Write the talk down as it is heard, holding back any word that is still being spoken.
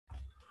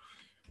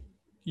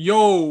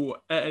Yo,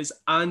 it is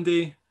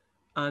Andy,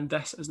 and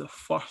this is the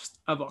first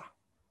ever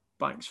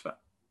Banks Fit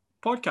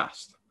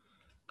podcast.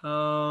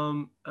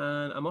 And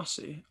I must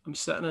say, I'm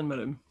sitting in my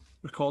room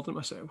recording it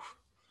myself,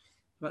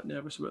 a bit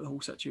nervous about the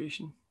whole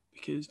situation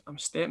because I'm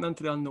stepping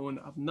into the unknown.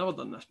 I've never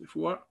done this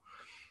before.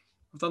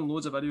 I've done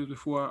loads of videos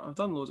before, I've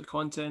done loads of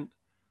content,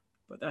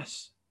 but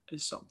this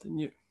is something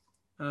new.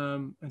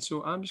 And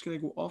so I'm just going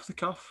to go off the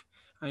cuff.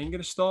 I ain't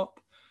going to stop,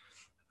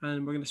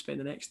 and we're going to spend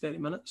the next 30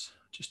 minutes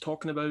just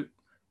talking about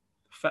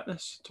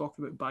fitness,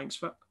 talking about Banks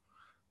Fit,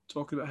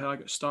 talking about how I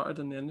got started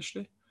in the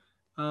industry,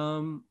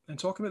 and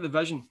talking about the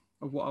vision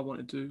of what I want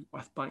to do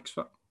with Banks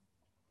Fit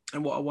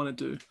and what I want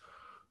to do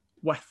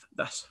with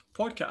this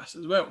podcast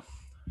as well.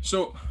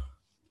 So,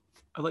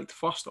 I'd like to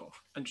first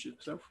off introduce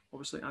myself.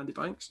 Obviously, Andy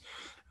Banks.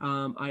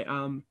 I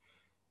am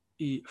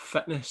a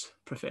fitness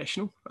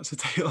professional. That's the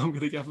title I'm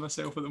going to give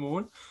myself at the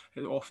moment.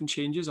 It often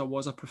changes. I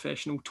was a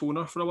professional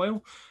toner for a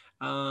while,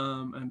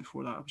 and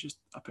before that, I was just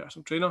a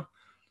personal trainer.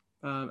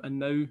 And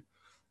now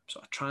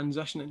sort of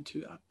transition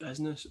into a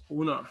business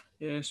owner.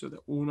 Yeah, so the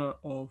owner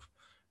of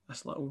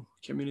this little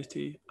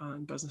community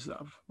and business that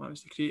I've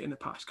managed to create in the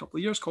past couple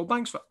of years called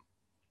Banksfit.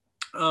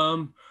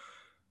 Um,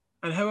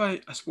 and how I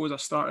suppose I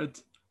started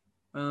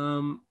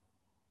um,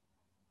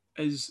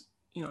 is,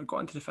 I got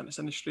into the fitness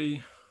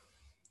industry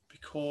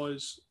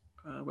because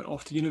I went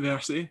off to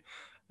university,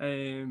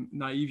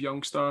 naive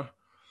youngster.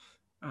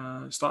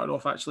 Started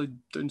off actually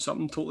doing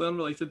something totally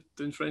unrelated,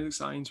 doing forensic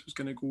science, was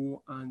going to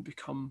go and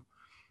become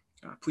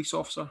a police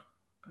officer,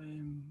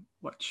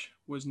 which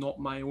was not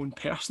my own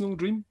personal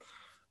dream.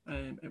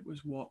 It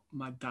was what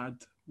my dad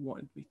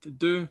wanted me to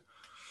do.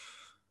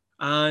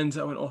 And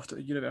I went off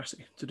to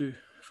university to do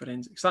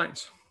forensic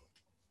science.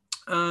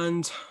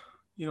 And,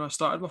 I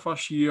started my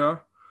first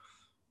year,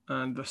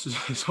 and this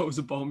is always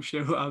a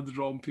bombshell that I have to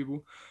drop on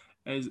people,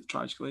 is that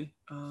tragically,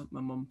 my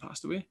mum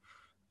passed away.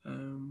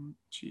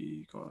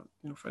 She got,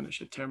 found out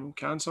she had terminal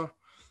cancer,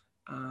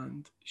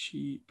 and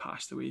she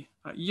passed away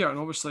that year. And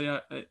obviously,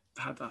 it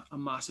had a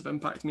massive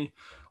impact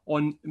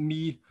on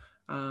me,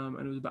 and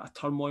it was a bit of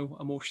turmoil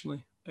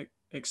emotionally,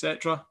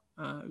 etc.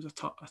 It was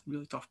a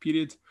really tough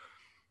period,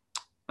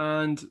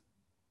 and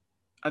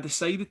I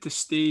decided to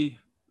stay.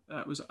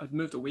 I'd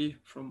moved away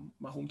from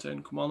my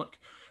hometown, Kilmarnock,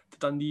 to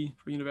Dundee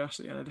for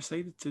university, and I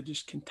decided to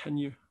just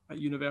continue at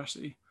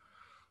university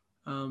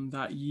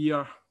that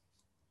year,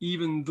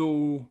 even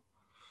though,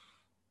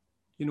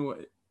 you know,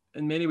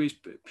 in many ways,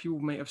 people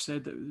might have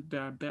said that it would be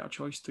a better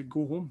choice to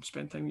go home,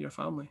 spend time with your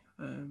family.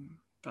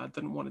 But I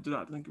didn't want to do that. I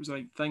didn't think it was the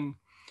right thing.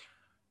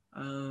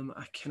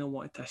 I kind of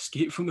wanted to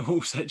escape from the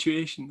whole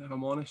situation, if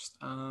I'm honest.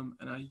 And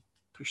I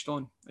pushed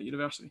on at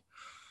university.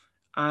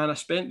 And I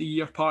spent the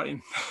year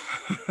partying,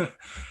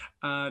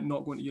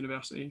 not going to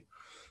university,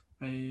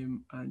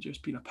 and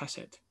just being a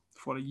pisshead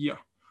for a year,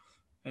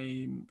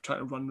 trying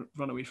to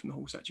run away from the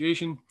whole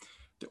situation.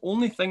 The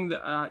only thing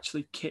that I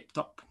actually kept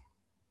up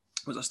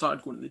was I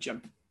started going to the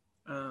gym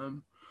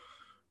when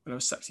I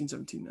was 16,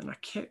 17, and I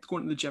kept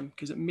going to the gym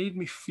because it made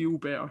me feel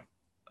better.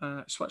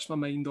 It switched my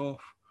mind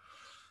off.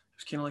 It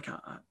was kind of like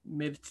a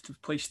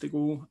meditative place to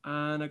go,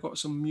 and I got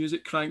some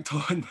music cranked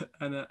on,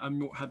 and I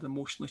had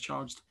emotionally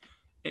charged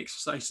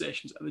exercise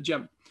sessions at the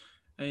gym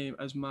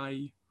as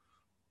you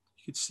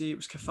could say it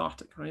was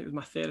cathartic, right? It was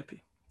my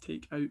therapy,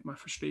 take out my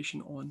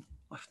frustration on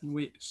lifting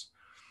weights.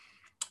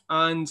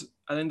 And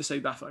I then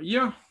decided after a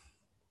year,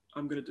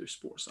 I'm going to do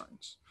sports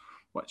science,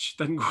 which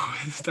didn't go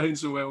down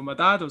so well with my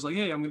dad. I was like,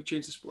 hey, I'm going to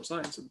change to sports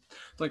science. I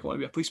don't want to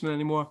be a policeman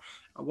anymore.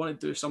 I want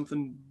to do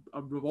something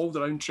revolved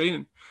around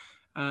training.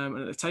 And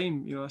at the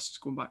time, this is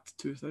going back to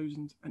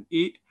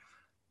 2008,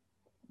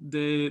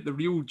 the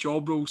real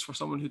job roles for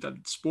someone who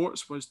did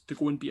sports was to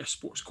go and be a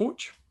sports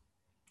coach.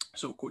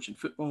 So coaching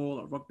football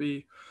or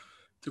rugby,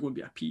 to go and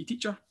be a PE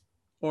teacher,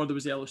 or there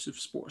was the elusive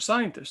sports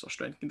scientist or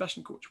strength and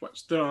conditioning coach,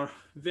 which there are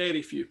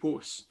very few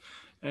posts.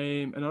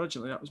 And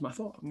originally that was my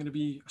thought. I'm going to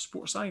be a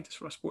sports scientist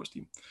for a sports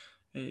team,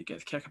 get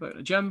the kick about in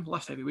a gym,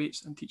 lift heavy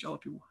weights, and teach other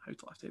people how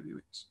to lift heavy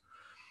weights.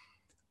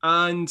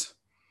 And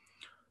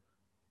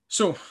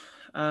so,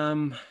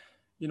 I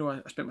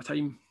spent my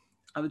time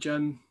at the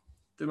gym,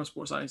 doing my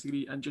sports science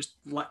degree, and just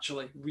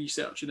literally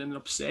researching and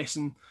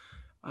obsessing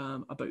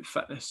about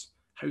fitness,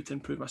 how to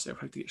improve myself,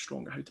 how to get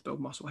stronger, how to build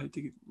muscle, how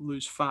to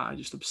lose fat. I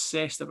just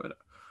obsessed about it.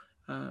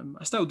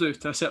 I still do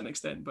to a certain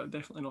extent, but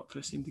definitely not to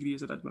the same degree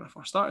as I did when I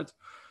first started.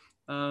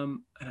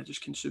 And I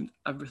just consumed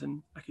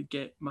everything I could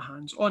get my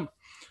hands on.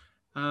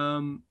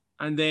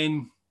 And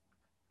then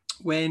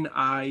when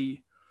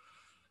I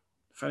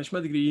finished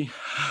my degree,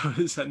 I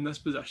was in this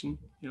position,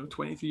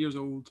 23 years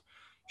old,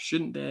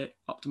 student debt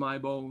up to my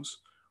eyeballs.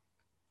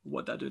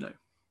 What do I do now?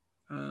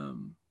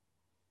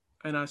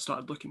 And I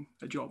started looking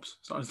at jobs,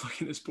 started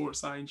looking at sports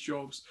science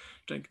jobs,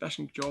 strength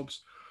conditioning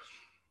jobs.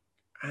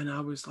 And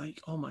I was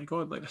like, oh my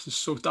God, like this is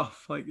so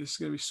tough. Like this is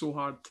going to be so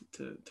hard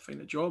to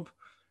find a job.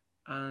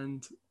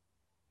 And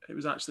it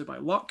was actually by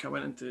luck. I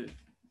went into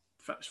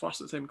fitness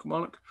first at the time in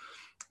Kilmarnock.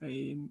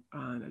 And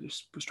I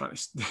just was trying to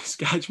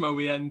sketch my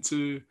way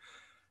into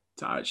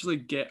to actually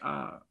get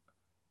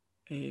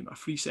a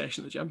free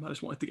session at the gym. I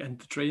just wanted to get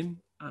into the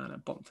train, and I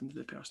bumped into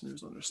the person who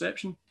was on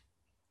reception,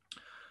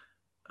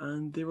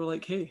 and they were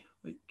like, "Hey,"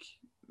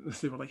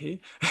 they were like,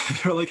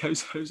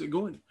 "How's it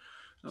going?"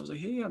 And I was like,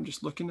 "Hey, I'm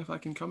just looking if I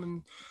can come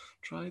and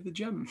try the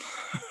gym.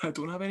 I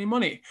don't have any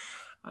money.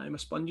 I'm a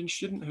sponging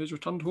student who's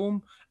returned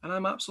home, and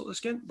I'm absolutely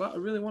skint, but I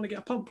really want to get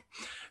a pump."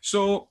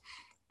 So,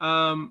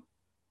 and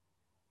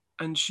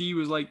she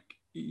was like,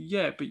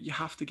 "Yeah, but you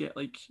have to get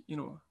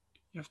you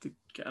have to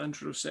get an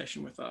intro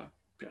session with a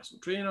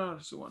personal trainer,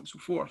 so on and so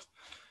forth."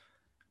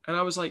 And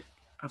I was like,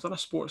 I've done a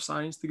sports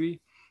science degree,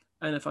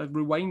 and if I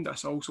rewind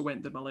this, I also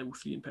went to my level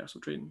 3 in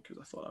personal training because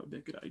I thought that would be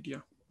a good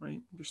idea,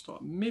 right? I just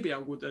thought maybe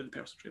I'll go to the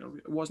personal trainer.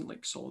 It wasn't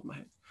like solid in my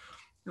head.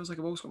 I was like,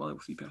 I've also got my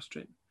level 3 personal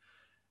training.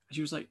 And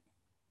she was like,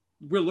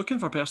 "We're looking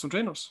for personal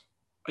trainers.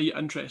 Are you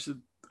interested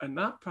in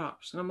that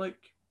perhaps?" And I'm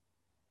like,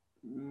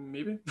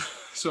 "Maybe."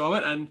 So I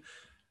went in,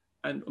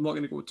 and I'm not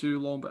going to go too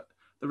long, but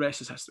the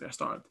rest is history. I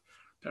started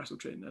personal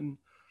training, and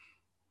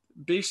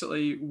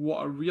basically what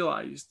I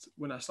realized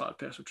when I started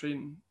personal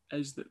training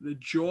is that the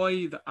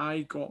joy that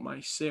I got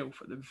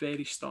myself at the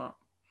very start,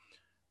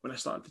 when I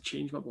started to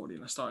change my body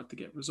and I started to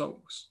get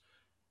results,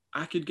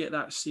 I could get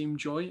that same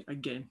joy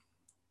again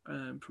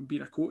from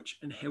being a coach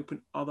and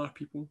helping other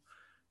people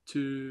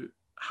to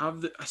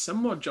have a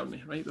similar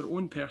journey, right? Their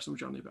own personal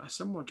journey, but a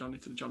similar journey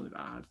to the journey that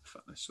I had with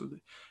fitness, so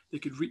that they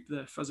could reap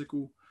the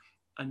physical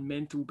and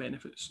mental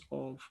benefits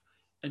of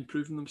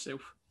improving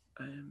themselves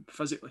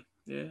physically,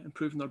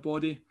 improving their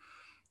body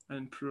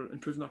and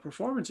improving their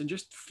performance and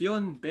just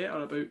feeling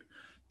better about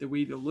the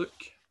way they look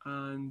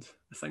and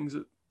the things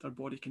that their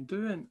body can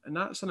do. And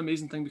that's an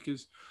amazing thing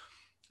because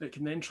it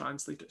can then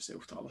translate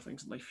itself to other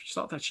things in life. You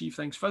start to achieve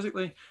things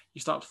physically,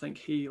 you start to think,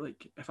 hey,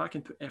 like if I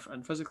can put effort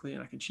in physically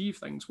and I can achieve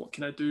things, what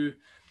can I do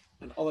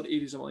in other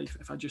areas of life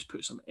if I just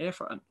put some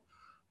effort in?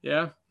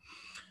 Yeah.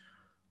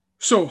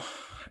 So,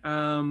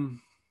 and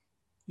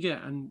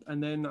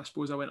then I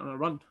suppose I went on a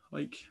run,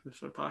 like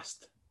for the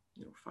past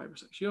 5 or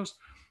 6 years,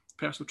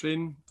 personal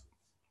training.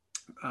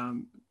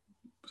 Some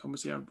would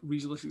say a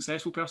reasonably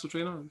successful personal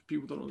trainer. If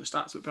people don't know the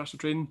stats about personal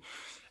training,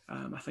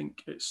 I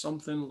think it's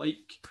something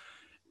like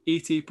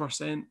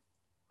 80%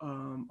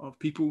 of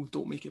people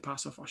don't make it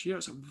past their first year.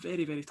 It's a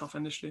very, very tough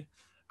industry.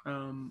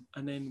 And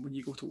then when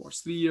you go towards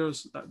 3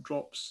 years, that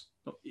drops.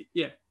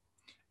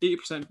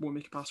 80% won't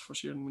make it past the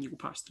first year, and when you go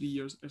past 3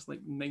 years, it's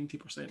like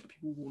 90% of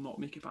people will not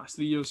make it past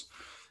 3 years.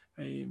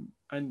 And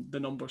the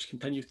numbers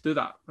continue to do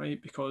that, right?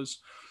 Because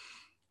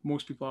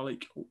most people are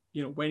like,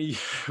 when are you,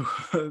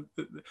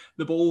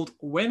 the bold,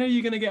 when are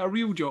you going to get a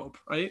real job,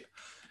 right?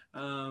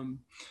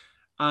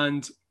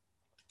 And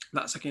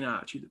that's the kind of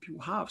attitude that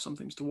people have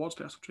sometimes towards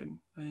personal training.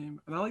 And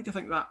I like to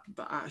think that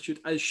that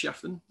attitude is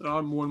shifting. There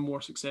are more and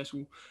more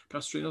successful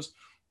personal trainers,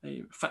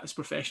 fitness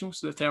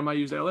professionals, the term I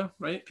used earlier,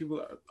 right? People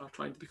that are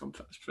trying to become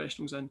fitness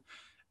professionals and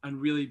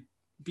really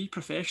be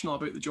professional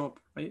about the job,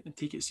 right? And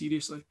take it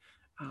seriously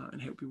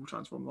and help people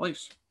transform their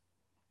lives.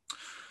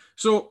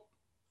 So,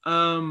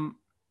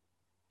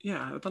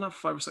 I've done that for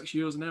 5 or 6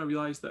 years, and then I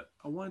realized that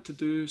I wanted to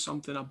do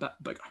something a bit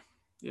bigger.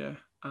 Yeah.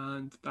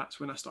 And that's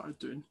when I started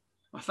doing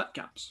my fit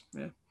gaps.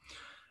 Yeah.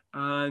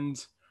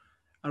 And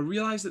I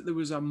realized that there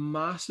was a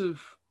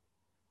massive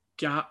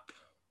gap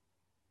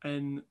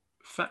in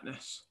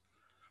fitness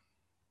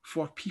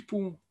for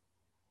people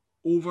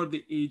over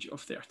the age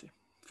of 30.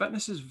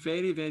 Fitness is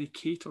very, very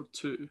catered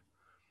to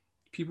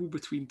people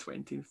between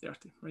 20 and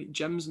 30, right?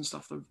 Gyms and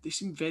stuff, they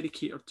seem very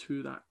catered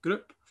to that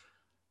group.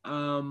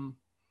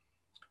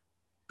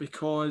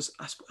 Because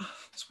I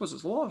suppose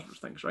there's a lot of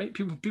things, right?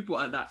 People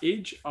at that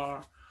age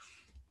are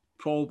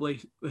probably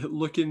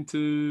looking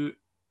to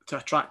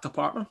attract a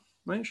partner,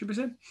 right? Should we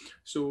say?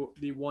 So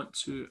they want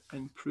to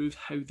improve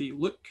how they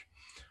look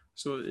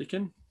so that they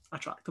can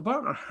attract a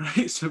partner,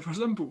 right? Super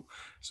simple.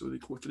 So they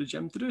go to the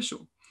gym to do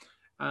so.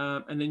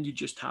 And then you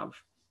just have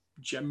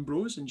gym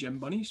bros and gym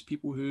bunnies,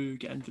 people who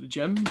get into the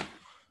gym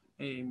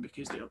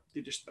because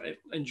they just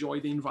enjoy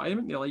the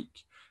environment. They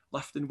like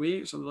lifting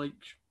weights, or they like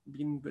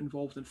being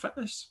involved in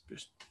fitness.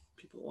 Just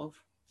people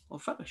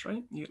love fitness,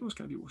 right? You get those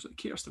kind of people, so it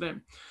caters to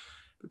them.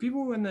 But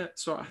people in that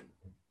sort of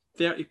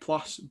 30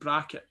 plus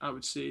bracket, I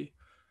would say,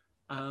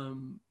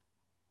 kind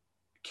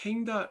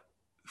of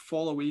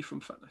fall away from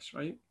fitness,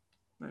 right?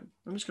 Now,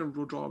 I'm just going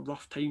to draw a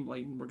rough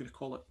timeline. We're going to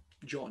call it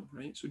John,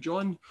 right? So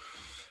John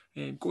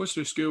goes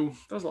through school,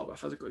 does a lot of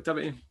physical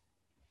activity,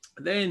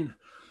 then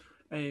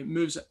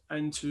moves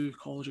into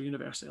college or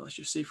university. Let's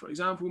just say, for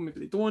example, maybe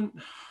they don't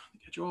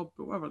get a job,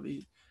 but whatever,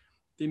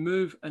 they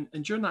move, and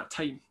during that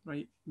time,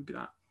 right, maybe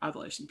that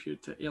adolescent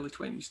period to early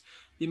 20s,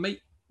 they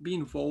might be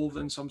involved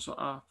in some sort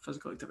of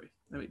physical activity.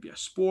 There might be a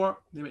sport,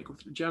 they might go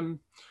to the gym,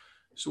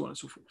 so on and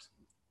so forth.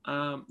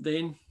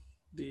 Then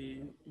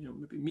they,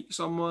 maybe meet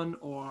someone,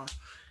 or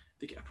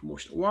they get a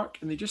promotion at work,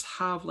 and they just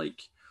have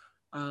like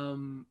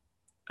an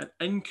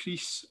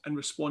increase in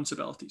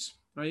responsibilities,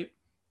 right?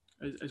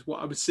 Is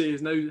what I would say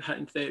is now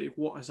hitting 30,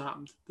 what has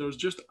happened? There's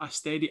just a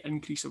steady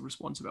increase of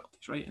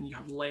responsibilities, right? And you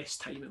have less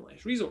time and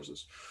less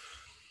resources.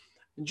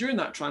 And during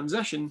that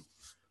transition,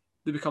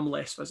 they become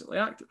less physically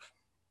active.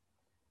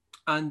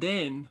 And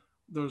then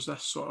there's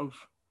this sort of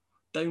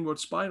downward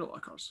spiral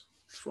occurs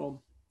from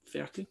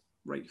 30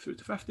 right through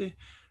to 50,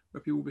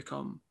 where people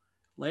become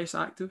less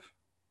active,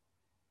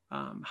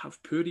 have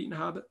poor eating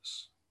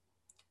habits.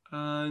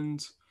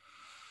 And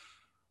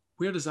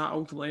where does that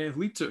ultimately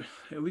lead to?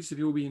 It leads to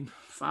people being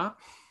fat,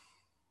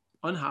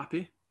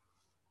 unhappy,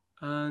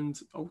 and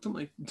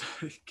ultimately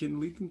can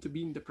lead them to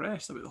being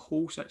depressed about the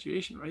whole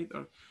situation, right?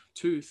 They're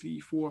 2, 3,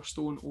 4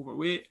 stone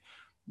overweight.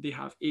 They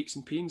have aches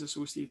and pains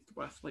associated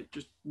with like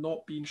just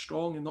not being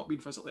strong and not being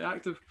physically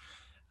active.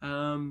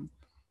 And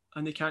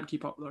they can't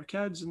keep up with their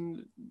kids,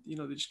 and they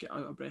just get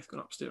out of breath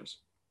going upstairs,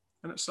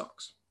 and it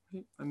sucks.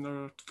 Right? And there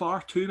are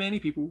far too many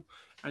people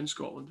in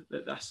Scotland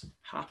that this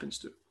happens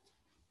to.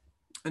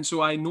 And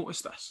so I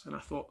noticed this, and I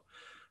thought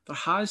there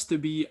has to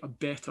be a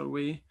better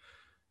way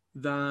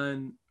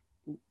than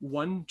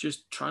one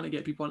just trying to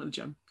get people into the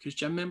gym, because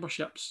gym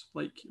memberships,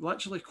 like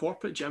literally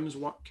corporate gyms,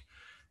 work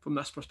from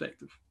this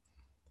perspective.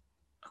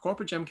 A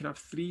corporate gym can have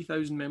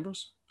 3,000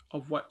 members,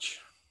 of which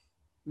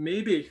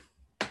maybe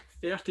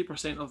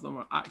 30% of them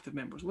are active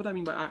members. What do I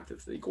mean by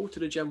active? They go to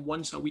the gym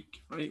once a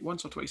week, right?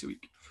 Once or twice a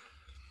week.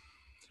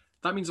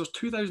 That means there's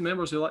 2,000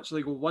 members who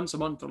actually go once a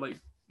month, or like,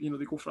 they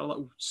go for a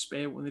little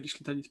spell and they just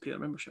continue to pay their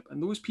membership.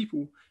 And those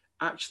people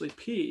actually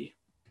pay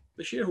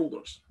the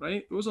shareholders,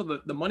 right? Those are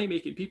the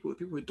money-making people, the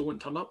people who don't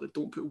turn up, that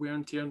don't put wear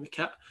and tear in the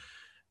kit,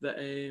 that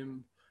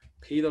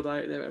pay their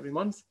diet every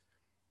month.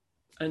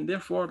 And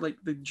therefore, like,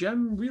 the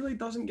gym really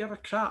doesn't give a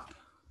crap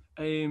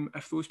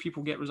if those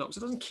people get results.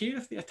 It doesn't care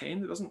if they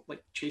attend. It doesn't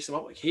like chase them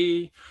up like,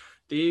 hey,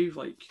 Dave,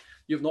 like,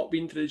 you've not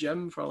been to the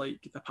gym for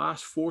like the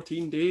past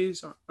 14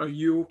 days. Are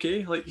you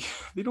okay? Like,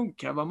 they don't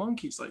give a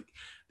monkey's. Like,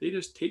 they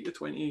just take the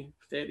 20,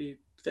 30,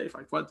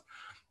 35 quid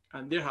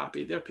and they're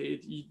happy, they're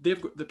paid.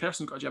 The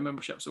person's got a gym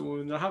membership, so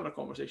when they're having a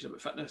conversation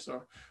about fitness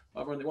or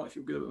whatever, and they want to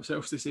feel good about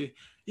themselves, they say,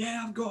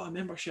 yeah, I've got a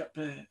membership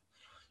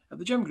at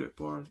the gym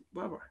group or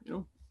whatever,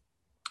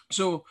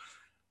 So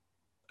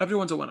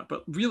everyone's a winner,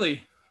 but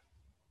really,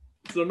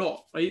 they're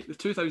not, right? The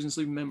 2,000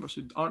 sleeping members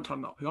who aren't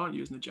turning up, who aren't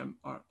using the gym,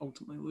 are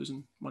ultimately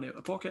losing money out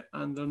of their pocket,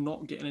 and they're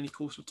not getting any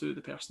closer to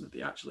the person that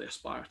they actually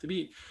aspire to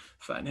be,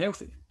 fit and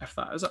healthy, if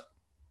that is it.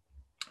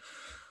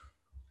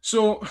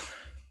 So,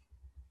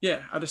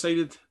 yeah, I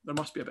decided there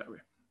must be a better way.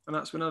 And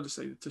that's when I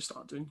decided to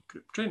start doing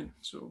group training.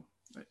 So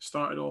it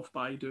started off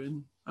by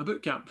doing a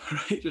boot camp,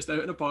 right? Just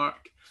out in a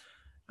park.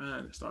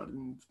 And it started,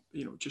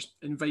 just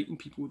inviting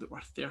people that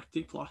were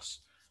 30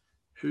 plus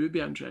who would be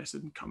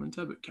interested in coming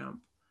to a boot camp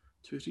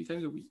 2 or 3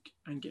 times a week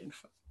and getting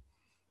fit.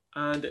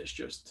 And it's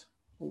just,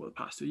 over the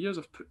past 2 years,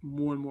 I've put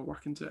more and more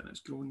work into it, and it's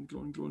grown.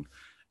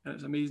 And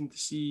it's amazing to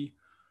see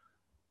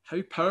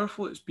how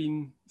powerful it's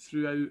been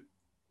throughout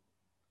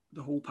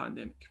the whole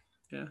pandemic.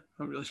 Yeah, I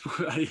haven't really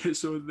spoken about it.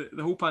 So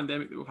the whole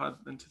pandemic that we've had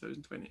in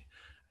 2020,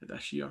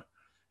 this year,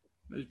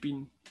 has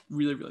been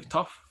really, really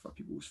tough for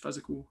people's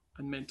physical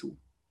and mental,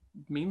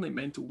 mainly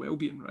mental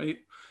well-being, right?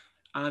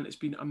 And it's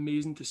been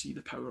amazing to see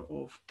the power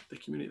of the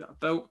community that I've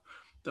built,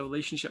 the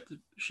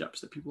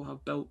relationships that people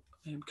have built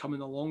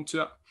coming along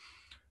to it.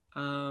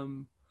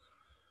 And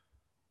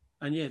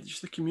yeah,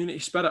 just the community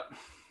spirit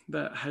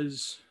that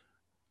has,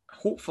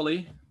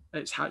 hopefully,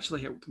 it's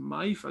actually helped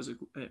my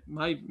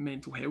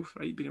mental health,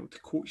 right? Being able to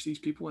coach these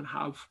people and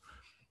have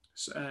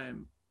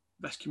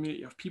this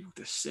community of people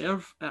to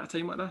serve at a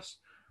time like this.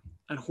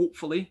 And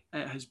hopefully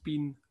it has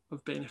been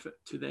of benefit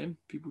to them.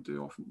 People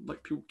do often,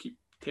 like, people keep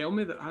telling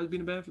me that it has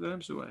been a benefit to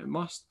them, so it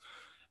must,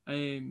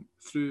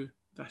 through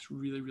this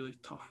really, really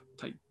tough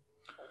time.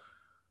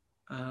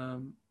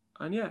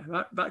 And yeah,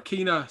 that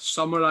kind of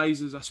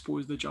summarises, I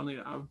suppose, the journey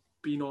that I've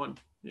been on,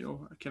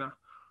 a kind of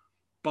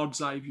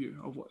bird's eye view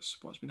of what's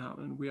been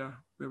happening, where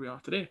we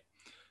are today.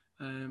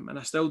 And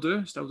I still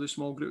do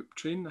small group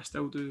training. I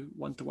still do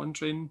one-to-one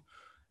training.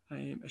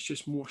 It's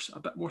just a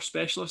bit more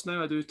specialist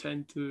now. I do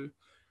tend to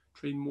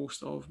train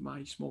most of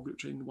my small group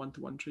training,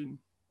 one-to-one training.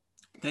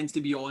 It tends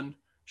to be on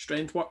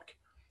strength work,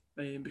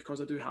 because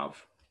I do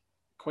have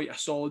quite a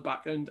solid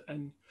background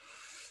in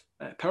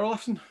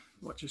powerlifting,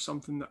 which is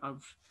something that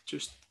I've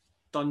just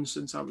done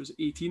since I was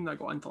 18. I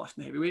got into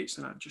lifting heavy weights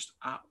and I just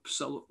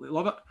absolutely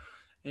love it.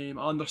 I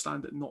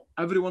understand that not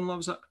everyone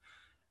loves it,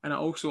 and I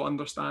also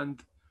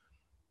understand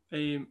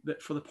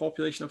that for the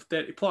population of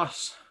 30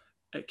 plus,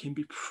 it can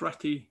be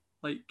pretty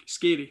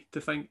scary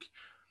to think,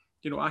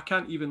 I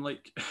can't even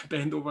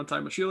bend over and tie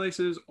my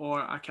shoelaces,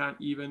 or I can't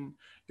even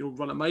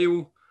run a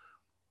mile.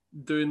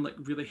 Doing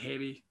really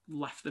heavy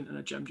lifting in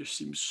a gym just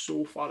seems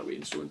so far away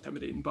and so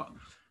intimidating, but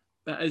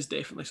that is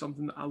definitely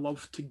something that I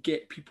love to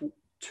get people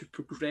to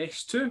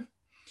progress to.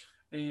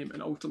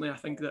 And ultimately, I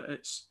think that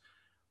it's,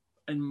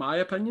 in my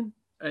opinion,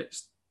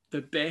 it's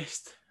the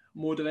best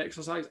mode of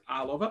exercise.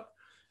 I love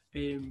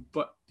it.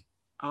 But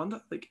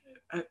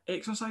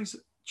exercise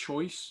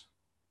choice,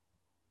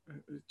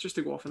 just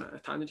to go off on a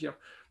tangent here,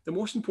 the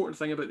most important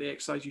thing about the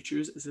exercise you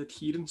choose is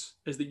adherence,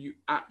 is that you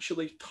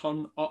actually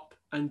turn up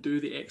and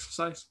do the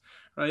exercise,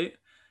 right?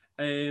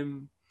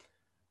 And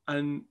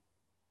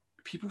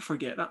people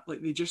forget that.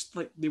 Like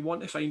they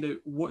want to find out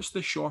what's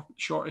the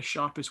shortest,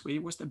 sharpest way,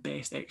 what's the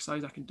best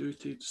exercise I can do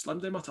to slim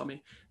down my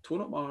tummy,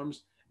 tone up my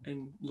arms,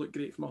 and look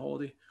great for my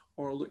holiday,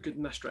 or look good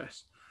in this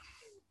dress.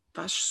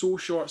 That's so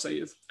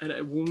short-sighted, and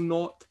it will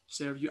not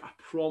serve you. I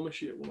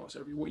promise you, it will not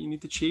serve you. What you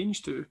need to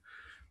change to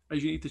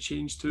is you need to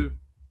change to,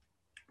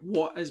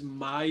 what is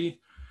my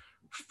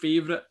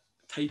favourite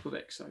type of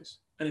exercise?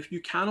 And if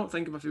you cannot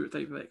think of a favourite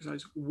type of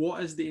exercise,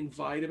 what is the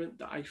environment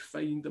that I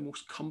find the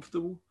most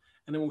comfortable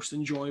and the most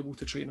enjoyable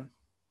to train in?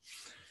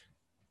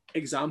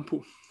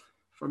 Example,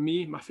 for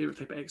me, my favourite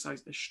type of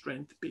exercise is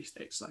strength-based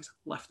exercise,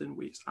 lifting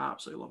weights. I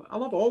absolutely love it. I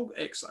love all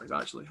exercise,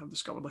 actually. I've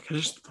discovered,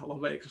 I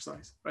love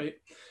exercise, right?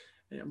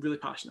 I'm really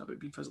passionate about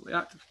being physically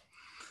active.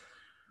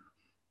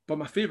 But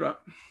my favourite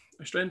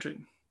is strength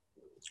training.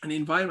 And the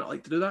environment I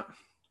like to do that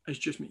is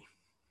just me,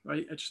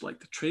 right? I just like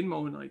to train my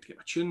own. I like to get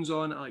my tunes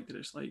on. I like to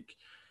just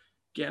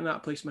get in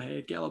that place in my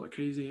head, get a little bit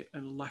crazy,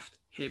 and lift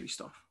heavy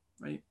stuff,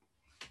 right?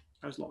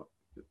 I just love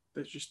it.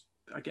 It's just,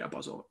 I get a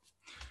buzz of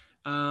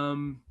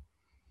it.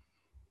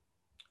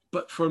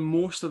 But for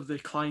most of the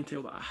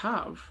clientele that I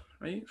have,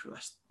 right, for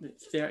this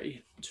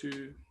 30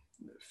 to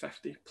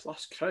 50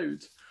 plus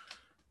crowd,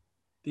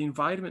 the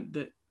environment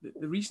that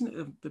the reason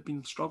that they've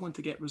been struggling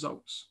to get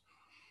results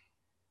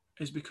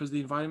is because the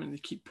environment they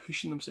keep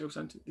pushing themselves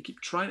into. They keep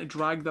trying to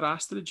drag their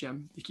ass to the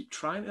gym. They keep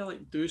trying to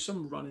do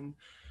some running.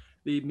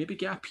 They maybe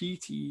get a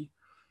PT,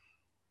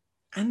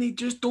 and they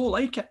just don't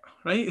like it,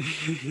 right?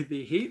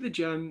 They hate the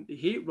gym. They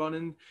hate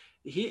running.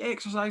 They hate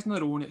exercising on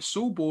their own. It's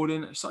so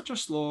boring. It's such a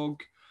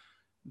slog.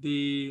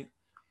 They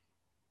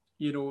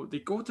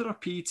go to their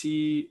PT,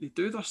 they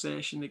do their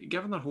session, they get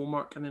given their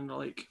homework, and then they're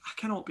like, I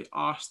cannot be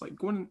arsed,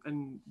 going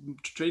and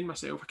train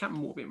myself. I can't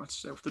motivate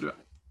myself to do it.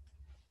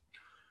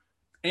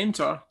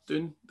 Enter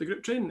doing the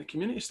group training, the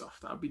community stuff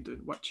that I've been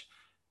doing, which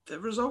the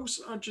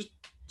results are just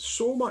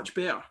so much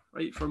better,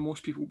 right, for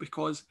most people,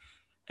 because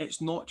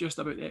it's not just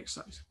about the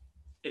exercise.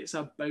 It's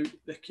about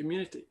the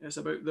community. It's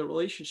about the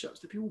relationships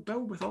that people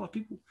build with other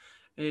people.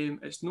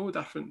 It's no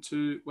different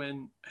to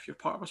if you're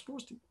part of a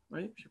sports team,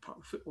 right? If you're part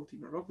of a football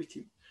team or a rugby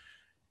team.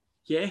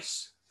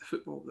 Yes, the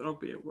football, the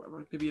rugby, or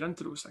whatever, maybe you're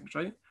into those things,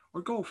 right?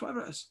 Or golf,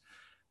 whatever it is.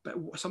 But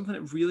something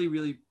that really,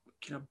 really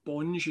kind of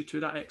bonds you to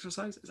that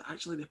exercise is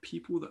actually the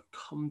people that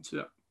come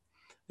to it,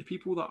 the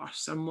people that are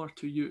similar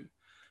to you.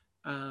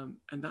 And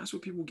that's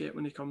what people get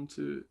when they come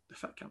to the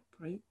fit camp,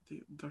 right?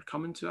 They're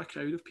coming to a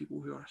crowd of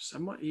people who are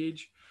similar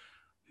age,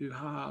 who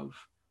have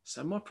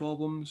similar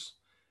problems,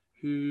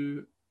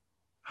 who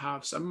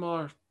have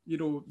similar,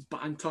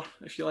 banter,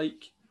 if you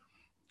like,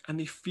 and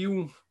they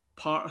feel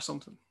part of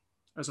something.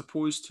 As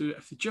opposed to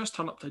if they just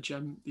turn up to a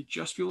gym, they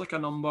just feel like a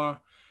number.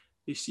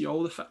 They see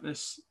all the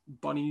fitness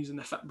bunnies and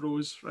the fit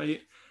bros,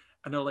 right?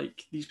 And they're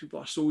like, these people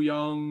are so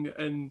young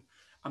and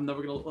I'm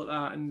never going to look like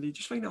that. And they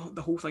just find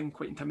the whole thing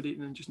quite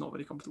intimidating and just not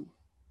very comfortable.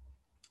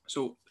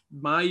 So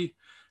my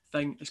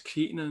thing is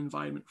creating an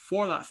environment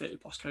for that 30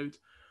 plus crowd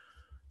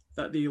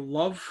that they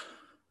love,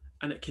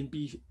 and it can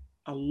be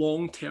a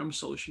long-term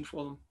solution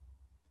for them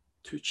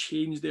to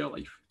change their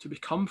life, to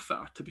become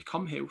fitter, to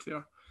become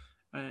healthier,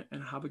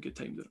 and have a good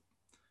time doing it.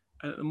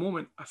 And at the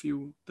moment, I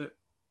feel that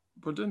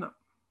we're doing that,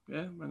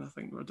 yeah, and I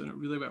think we're doing it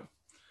really well.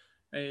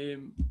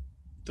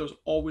 There's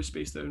always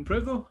space to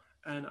improve, though,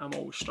 and I'm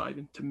always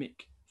striving to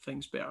make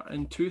things better.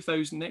 And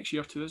next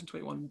year,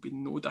 2021, will be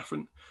no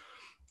different.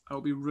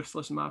 I'll be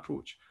ruthless in my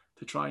approach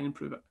to try and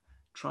improve it,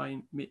 try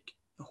and make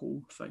the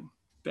whole thing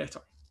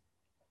better.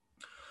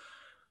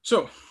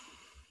 So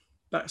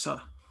that's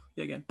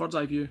again, bird's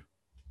eye view.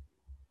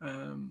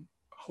 I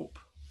hope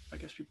I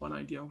gives people an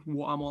idea of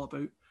what I'm all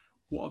about,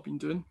 what I've been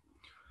doing.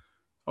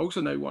 I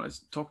also now want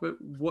to talk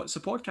about what's the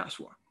podcast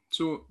for.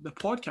 So the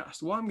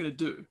podcast, what I'm going to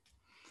do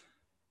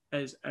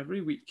is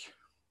every week,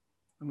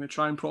 I'm going to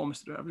try and promise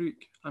to do it every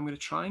week. I'm going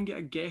to try and get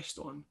a guest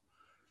on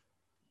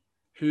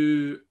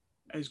who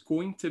is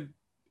going to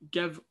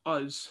give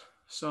us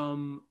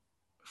some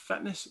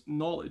fitness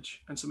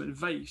knowledge and some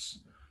advice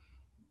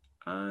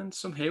and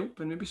some help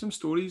and maybe some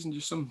stories and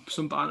just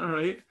some banter,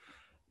 right?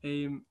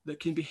 That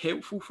can be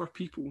helpful for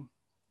people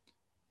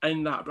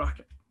in that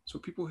bracket. So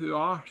people who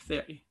are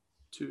 30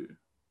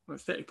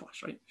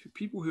 plus, right?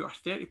 People who are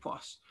 30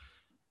 plus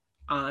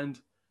and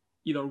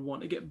either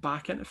want to get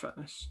back into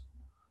fitness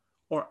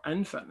or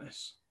in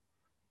fitness,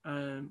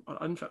 and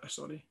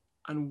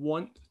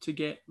want to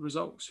get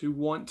results, who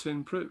want to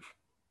improve,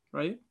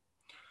 right?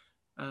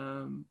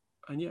 And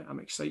yeah, I'm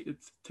excited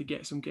to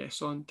get some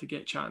guests on, to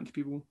get chatting to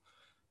people,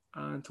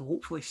 and to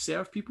hopefully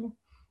serve people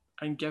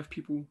and give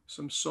people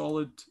some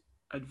solid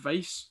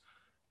advice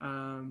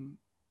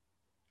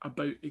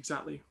about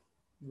exactly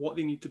what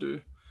they need to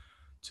do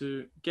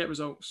to get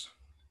results,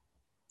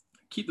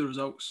 keep the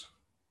results,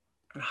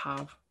 and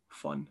have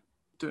fun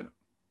doing it.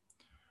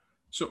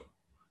 So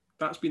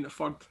that's been the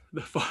third.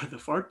 It's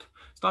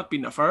not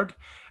been the third.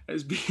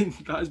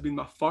 That has been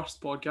my first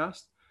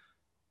podcast.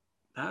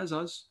 That is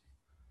us.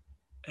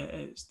 It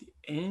is the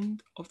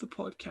end of the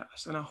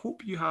podcast, and I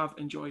hope you have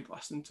enjoyed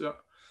listening to it,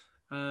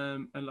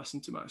 and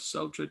listening to my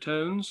sultry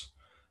tones.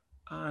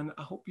 And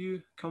I hope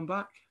you come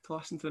back to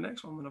listen to the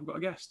next one when I've got a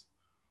guest.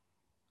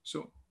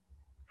 So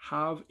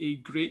have a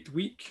great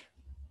week.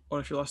 Or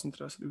if you're listening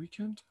to this at the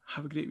weekend,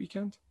 have a great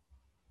weekend.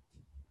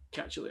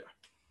 Catch you later.